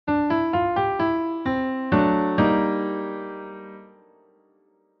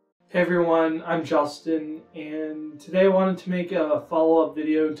Hey everyone, I'm Justin, and today I wanted to make a follow-up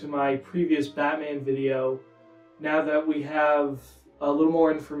video to my previous Batman video now that we have a little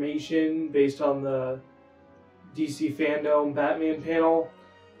more information based on the DCFandome Batman panel.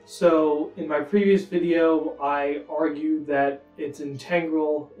 So in my previous video, I argued that it's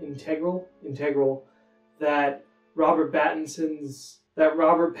integral that Robert Pattinson's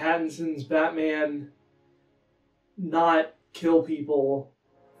Batman not kill people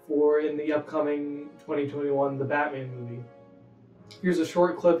in the upcoming 2021 The Batman movie. Here's a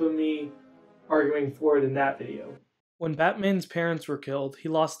short clip of me arguing for it in that video. When Batman's parents were killed, he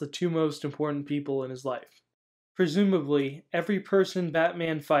lost the two most important people in his life. Presumably, every person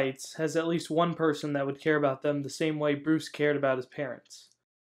Batman fights has at least one person that would care about them the same way Bruce cared about his parents.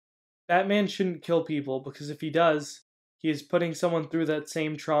 Batman shouldn't kill people because if he does, he is putting someone through that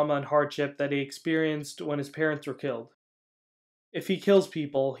same trauma and hardship that he experienced when his parents were killed. If he kills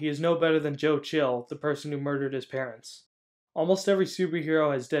people, he is no better than Joe Chill, the person who murdered his parents. Almost every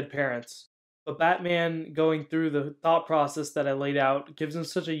superhero has dead parents, but Batman, going through the thought process that I laid out, gives him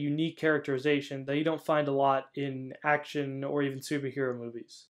such a unique characterization that you don't find a lot in action or even superhero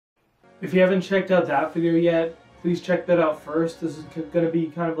movies. If you haven't checked out that video yet, please check that out first. This is going to be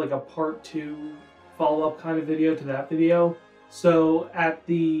kind of like a part 2 follow-up kind of video to that video. So at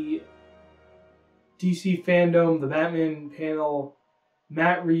the DCFandome, the Batman panel,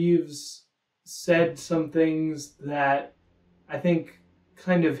 Matt Reeves said some things that I think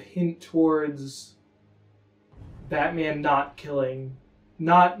kind of hint towards Batman not killing.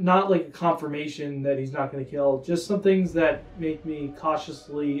 Not like a confirmation that he's not going to kill, just some things that make me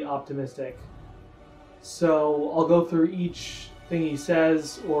cautiously optimistic. So I'll go through each thing he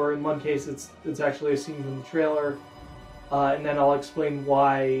says, or in one case it's actually a scene from the trailer, and then I'll explain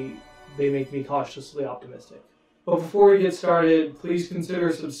why they make me cautiously optimistic. But before we get started, please consider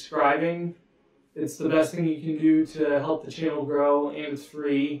subscribing. It's the best thing you can do to help the channel grow, and it's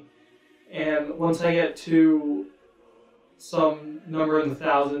free. And once I get to some number in the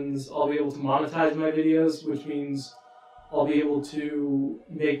thousands, I'll be able to monetize my videos, which means I'll be able to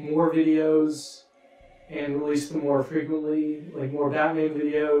make more videos and release them more frequently, like more Batman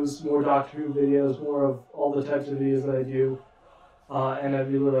videos, more Doctor Who videos, more of all the types of videos that I do. And I'd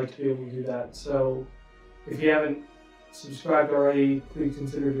really like to be able to do that. So if you haven't subscribed already, please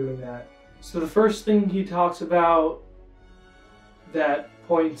consider doing that. So the first thing he talks about that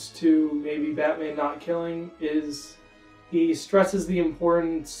points to maybe Batman not killing is he stresses the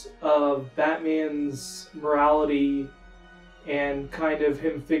importance of Batman's morality and kind of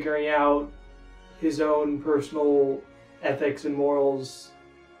him figuring out his own personal ethics and morals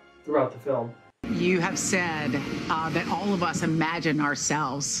throughout the film. You have said that all of us imagine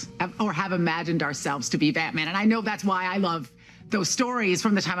ourselves, or have imagined ourselves to be Batman. And I know that's why I love those stories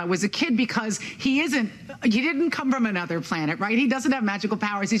from the time I was a kid, because he didn't come from another planet, right? He doesn't have magical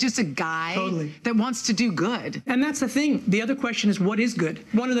powers. He's just a guy that wants to do good. And that's the thing. The other question is, what is good?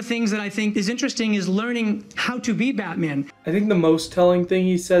 One of the things that I think is interesting is learning how to be Batman. I think the most telling thing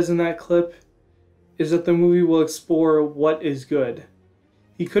he says in that clip is that the movie will explore what is good.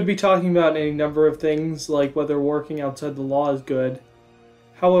 He could be talking about any number of things, like whether working outside the law is good.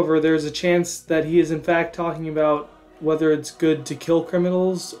 However, there's a chance that he is in fact talking about whether it's good to kill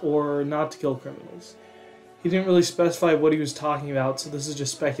criminals or not to kill criminals. He didn't really specify what he was talking about, so this is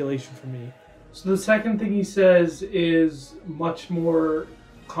just speculation for me. So the second thing he says is much more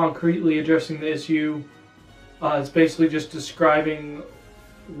concretely addressing the issue. It's basically just describing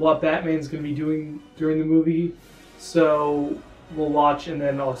what Batman's going to be doing during the movie. So we'll watch and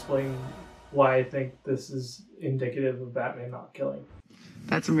then I'll explain why I think this is indicative of Batman not killing.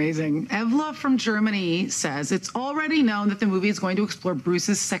 That's amazing. Evla from Germany says, it's already known that the movie is going to explore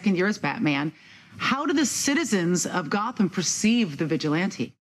Bruce's second year as Batman. How do the citizens of Gotham perceive the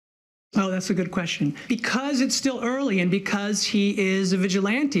vigilante? Oh, that's a good question. Because it's still early and because he is a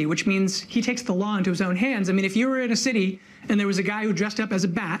vigilante, which means he takes the law into his own hands. I mean, if you were in a city and there was a guy who dressed up as a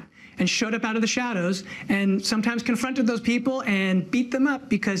bat and showed up out of the shadows and sometimes confronted those people and beat them up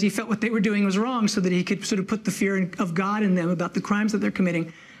because he felt what they were doing was wrong so that he could sort of put the fear of God in them about the crimes that they're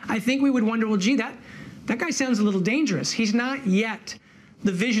committing, I think we would wonder, well, gee, that guy sounds a little dangerous. He's not yet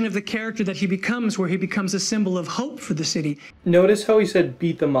the vision of the character that he becomes, where he becomes a symbol of hope for the city. Notice how he said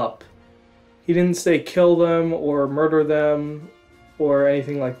beat them up. He didn't say kill them or murder them or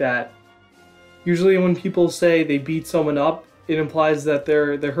anything like that. Usually when people say they beat someone up, it implies that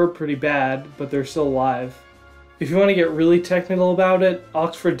they're hurt pretty bad, but they're still alive. If you want to get really technical about it,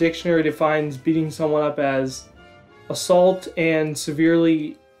 Oxford Dictionary defines beating someone up as assault and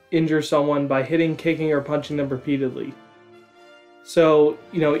severely injure someone by hitting, kicking, or punching them repeatedly. So,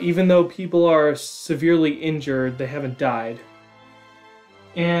 even though people are severely injured, they haven't died.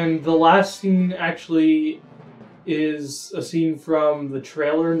 And the last scene actually is a scene from the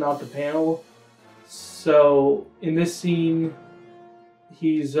trailer, not the panel. So, in this scene,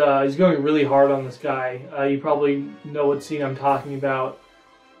 he's going really hard on this guy. You probably know what scene I'm talking about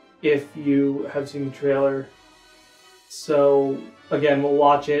if you have seen the trailer. So, again, we'll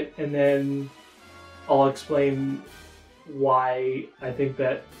watch it, and then I'll explain why I think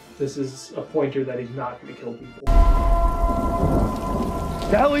that this is a pointer that he's not going to kill people.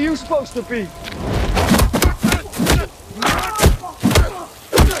 The hell are you supposed to be?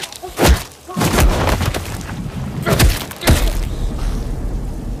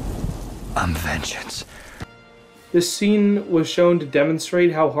 I'm vengeance. This scene was shown to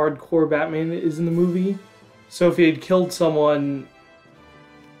demonstrate how hardcore Batman is in the movie. So if he had killed someone,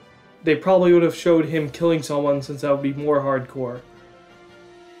 they probably would have showed him killing someone, since that would be more hardcore.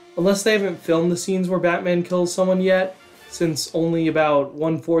 Unless they haven't filmed the scenes where Batman kills someone yet, since only about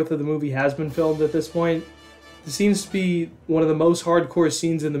 1/4 of the movie has been filmed at this point, this seems to be one of the most hardcore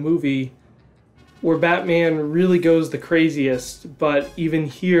scenes in the movie, where Batman really goes the craziest, but even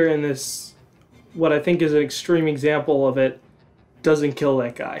here in this, what I think is an extreme example of it, doesn't kill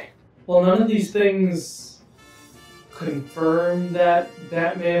that guy. Well, none of these things confirm that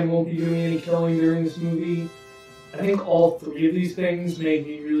Batman won't be doing any killing during this movie. I think all three of these things make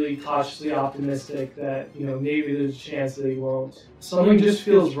me really cautiously optimistic that, maybe there's a chance that he won't. Something just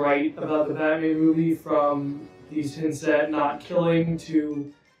feels right about the Batman movie, from these hints at not killing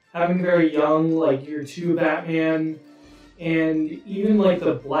to having very young, year 2 Batman, and even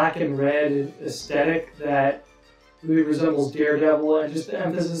the black and red aesthetic that really resembles Daredevil, and just the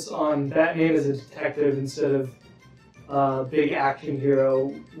emphasis on Batman as a detective instead of big action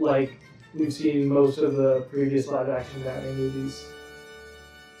hero like we've seen most of the previous live-action Batman movies.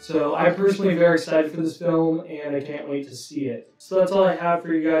 So I'm personally very excited for this film, and I can't wait to see it. So that's all I have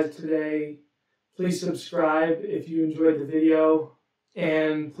for you guys today. Please subscribe if you enjoyed the video,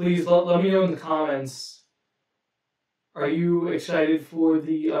 and please let me know in the comments, are you excited for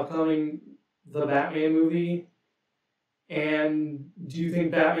the upcoming The Batman movie? And do you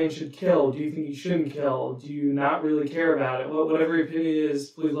think Batman should kill? Do you think he shouldn't kill? Do you not really care about it? Whatever your opinion is,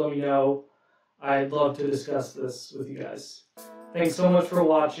 please let me know. I'd love to discuss this with you guys. Thanks so much for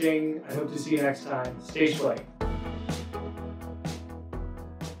watching. I hope to see you next time. Stay sway.